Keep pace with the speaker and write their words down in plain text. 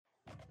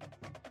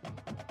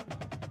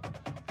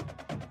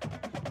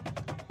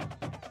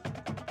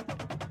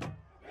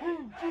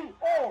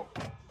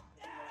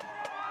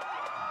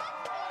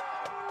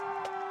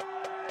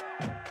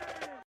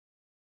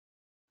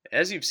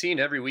As you've seen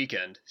every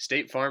weekend,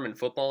 State Farm and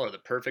football are the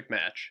perfect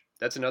match.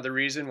 That's another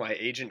reason why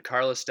agent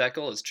Carla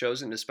Steckel has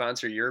chosen to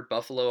sponsor your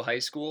Buffalo High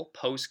School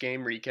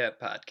post-game recap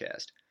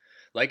podcast.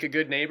 Like a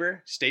good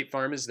neighbor, State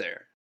Farm is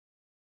there.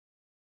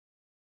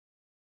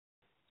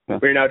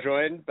 We're now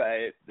joined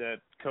by the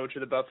coach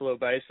of the Buffalo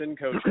Bison,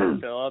 Coach Ed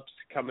Phillips,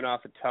 coming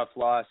off a tough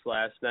loss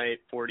last night,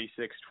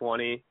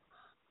 46-20.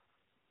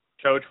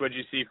 Coach, what did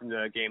you see from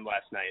the game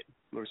last night?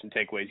 What were some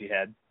takeaways you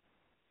had?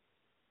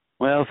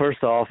 Well,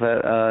 first off, you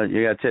got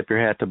to tip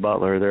your hat to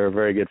Butler. They're a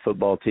very good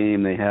football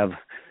team. They have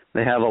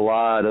a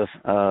lot of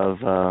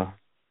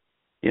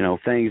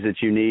things that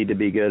you need to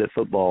be good at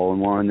football.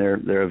 And one,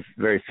 they're a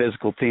very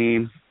physical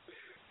team.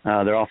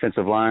 Their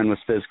offensive line was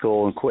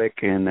physical and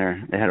quick, and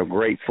they had a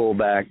great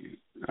fullback.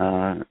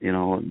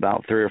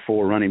 About 3 or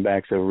 4 running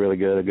backs that were really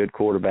good. A good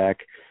quarterback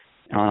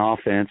on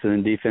offense, and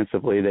then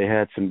defensively, they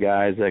had some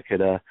guys that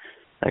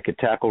could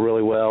tackle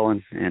really well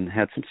and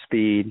had some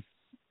speed.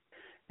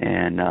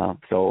 And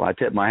so I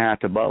tip my hat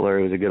to Butler.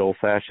 It was a good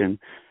old-fashioned,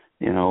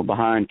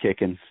 behind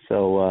kicking.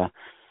 So,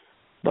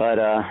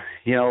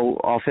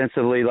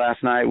 offensively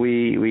last night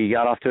we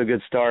got off to a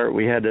good start.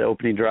 We had the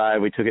opening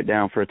drive. We took it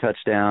down for a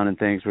touchdown, and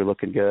things were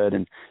looking good.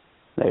 And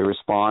they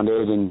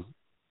responded,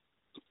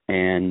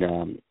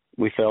 and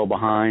we fell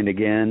behind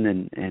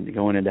again and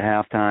going into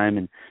halftime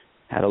and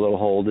had a little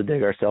hole to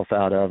dig ourselves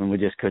out of, and we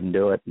just couldn't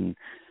do it. And,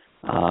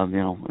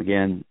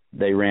 again,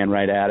 they ran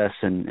right at us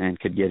and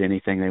could get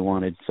anything they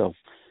wanted. So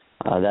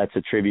that's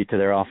a tribute to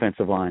their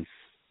offensive line.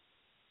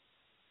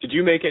 Did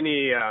you make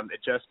any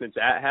adjustments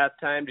at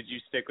halftime? Did you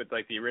stick with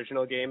the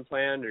original game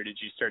plan, or did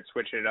you start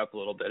switching it up a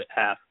little bit at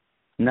half?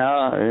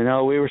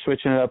 No, we were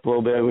switching it up a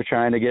little bit. We were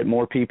trying to get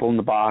more people in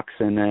the box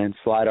and then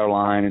slide our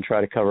line and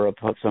try to cover up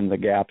some of the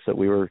gaps that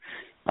we were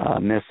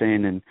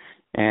missing,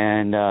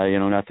 and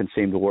nothing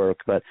seemed to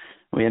work. But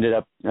we ended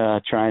up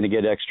trying to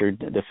get extra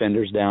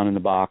defenders down in the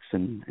box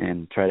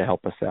and try to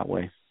help us that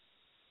way.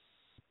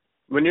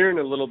 When you're in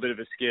a little bit of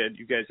a skid,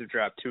 you guys have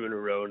dropped 2 in a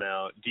row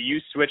now. Do you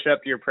switch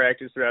up your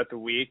practice throughout the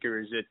week,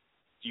 or do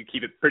you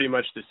keep it pretty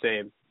much the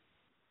same?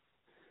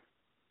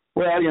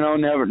 Well,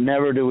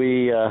 never do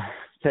we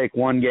take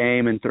one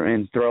game and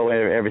throw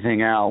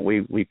everything out.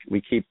 We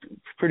keep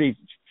pretty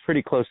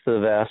close to the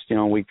vest.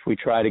 We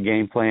try to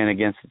game plan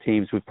against the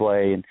teams we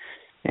play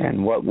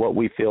and what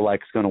we feel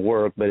like is going to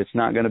work, but it's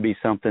not going to be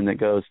something that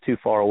goes too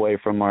far away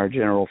from our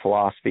general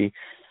philosophy.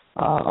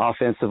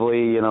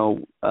 Offensively,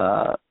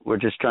 we're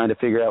just trying to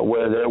figure out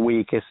where they're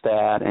weakest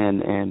at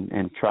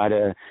and try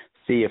to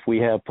see if we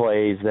have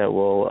plays that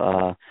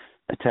will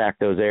attack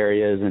those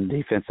areas. And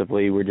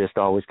defensively, we're just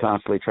always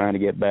constantly trying to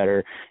get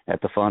better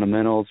at the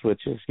fundamentals,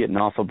 which is getting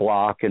off a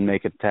block and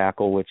making a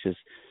tackle, which is,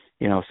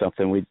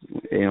 something we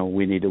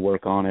need to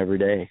work on every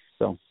day.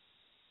 So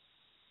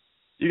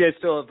you guys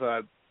still have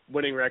a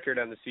winning record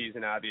on the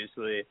season,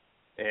 obviously,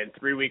 and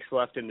 3 weeks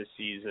left in the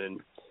season.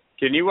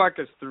 Can you walk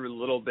us through a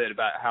little bit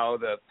about how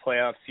the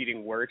playoff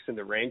seeding works in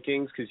the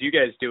rankings? Because you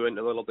guys do it in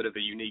a little bit of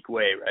a unique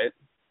way, right?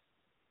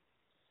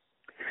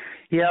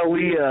 Yeah,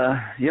 we,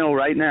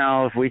 right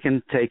now, if we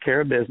can take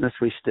care of business,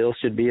 we still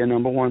should be a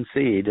number 1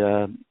 seed.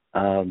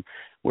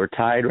 We're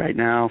tied right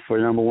now for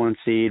number 1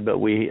 seed, but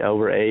we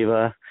over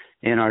Ava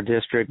in our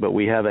district, but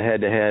we have a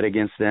head-to-head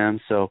against them.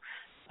 So,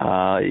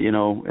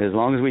 as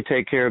long as we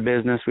take care of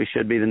business, we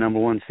should be the number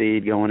 1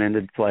 seed going into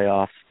the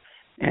playoffs,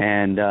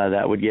 and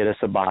that would get us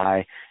a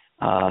bye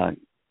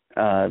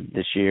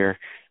this year,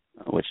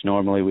 which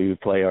normally we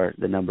would play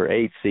the number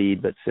 8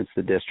 seed, but since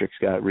the districts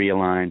got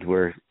realigned,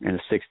 we're in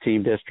a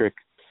 6-team district.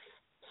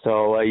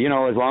 So,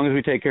 as long as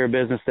we take care of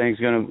business, things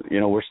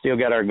we're still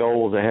got our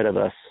goals ahead of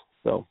us.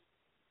 So,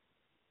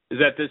 is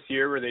that this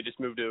year where they just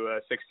moved to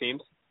 6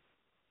 teams?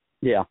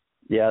 Yeah,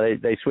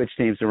 they switched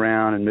teams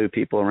around and moved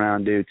people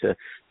around due to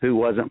who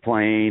wasn't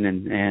playing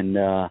and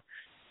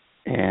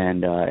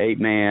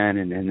 8-man,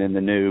 and then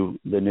the new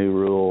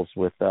rules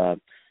with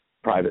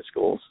private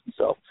schools.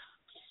 So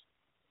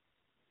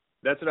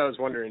that's what I was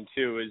wondering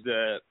too. Is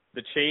the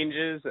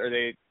changes, are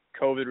they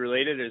COVID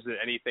related? Is it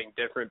anything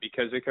different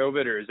because of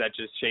COVID, or is that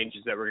just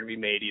changes that were going to be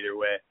made either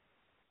way?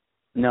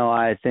 No,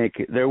 I think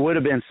there would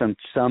have been some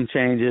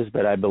changes,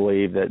 but I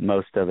believe that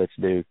most of it's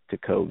due to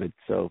COVID.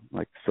 So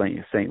like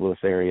St.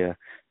 Louis area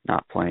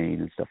not playing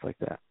and stuff like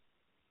that.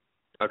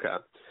 Okay.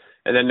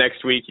 And then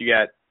next week you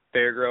got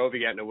Fairgrove, you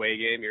got an away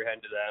game, you're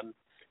heading to them.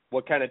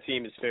 What kind of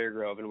team is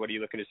Fairgrove, and what are you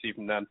looking to see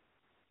from them?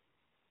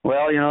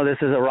 Well, this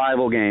is a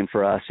rival game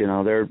for us.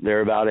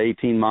 They're about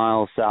 18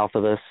 miles south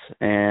of us,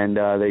 and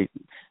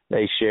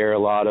they share a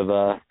lot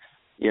of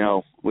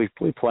we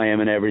play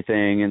them in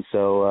everything, and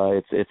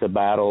so it's a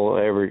battle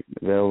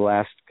the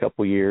last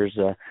couple years.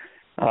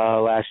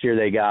 Last year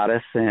they got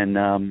us, and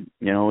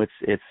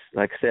it's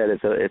like I said,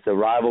 it's a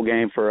rival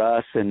game for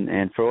us,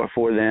 and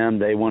for them,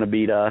 they want to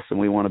beat us, and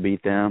we want to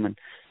beat them, and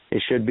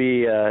it shouldn't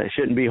be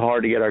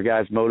hard to get our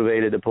guys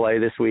motivated to play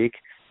this week.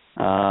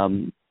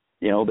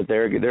 But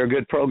they're a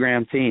good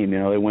program team.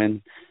 They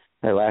win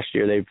last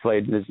year they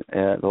played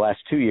the last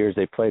 2 years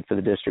they played for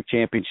the district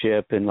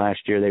championship, and last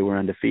year they were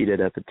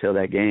undefeated up until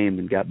that game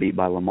and got beat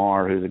by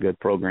Lamar, who's a good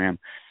program.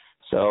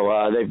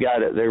 So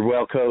they're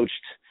well coached.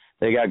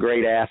 They got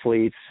great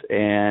athletes,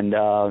 and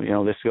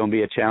this is going to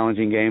be a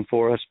challenging game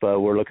for us, but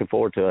we're looking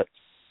forward to it.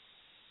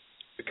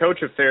 The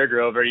coach of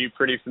Fairgrove, are you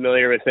pretty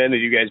familiar with him?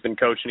 Have you guys been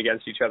coaching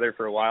against each other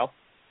for a while?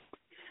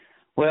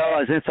 Well,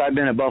 since I've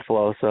been at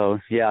Buffalo, so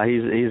yeah,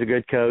 he's a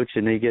good coach,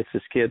 and he gets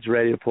his kids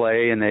ready to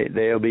play, and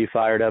they'll be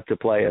fired up to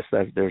play us.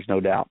 There's no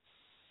doubt.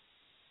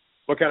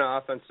 What kind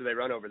of offense do they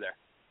run over there?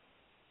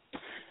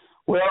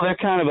 Well, they're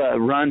kind of a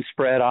run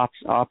spread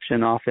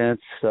option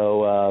offense,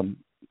 so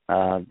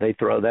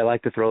they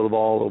like to throw the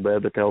ball a little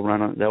bit, but they'll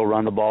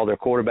run the ball. Their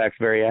quarterback's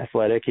very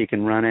athletic; he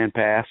can run and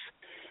pass.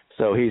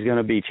 So he's going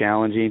to be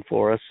challenging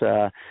for us,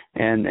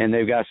 and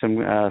they've got some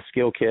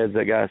skill kids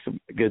that got some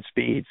good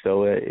speed.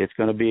 So it's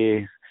going to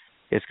be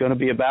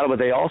a battle. But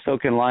they also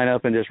can line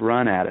up and just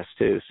run at us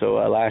too. So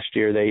last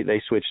year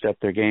they switched up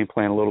their game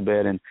plan a little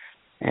bit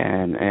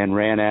and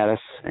ran at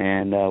us,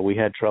 and we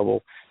had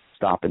trouble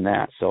stopping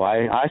that. So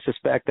I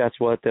suspect that's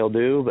what they'll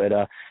do,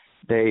 but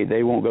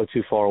they won't go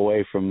too far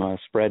away from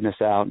spreading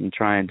us out and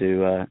trying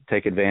to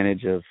take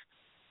advantage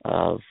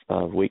of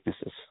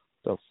weaknesses.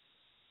 So.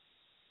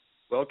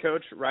 Well,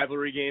 Coach,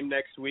 rivalry game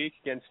next week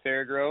against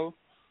Fairgrove.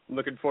 I'm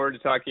looking forward to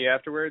talking to you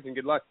afterwards, and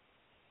good luck.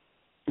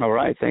 All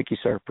right. Thank you,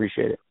 sir.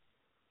 Appreciate it.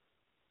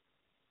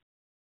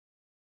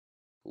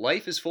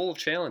 Life is full of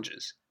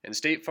challenges, and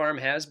State Farm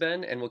has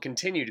been and will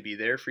continue to be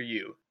there for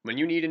you. When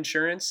you need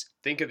insurance,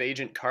 think of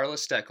Agent Carla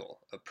Steckel,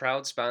 a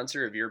proud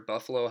sponsor of your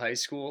Buffalo High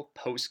School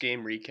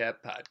post-game recap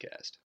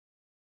podcast.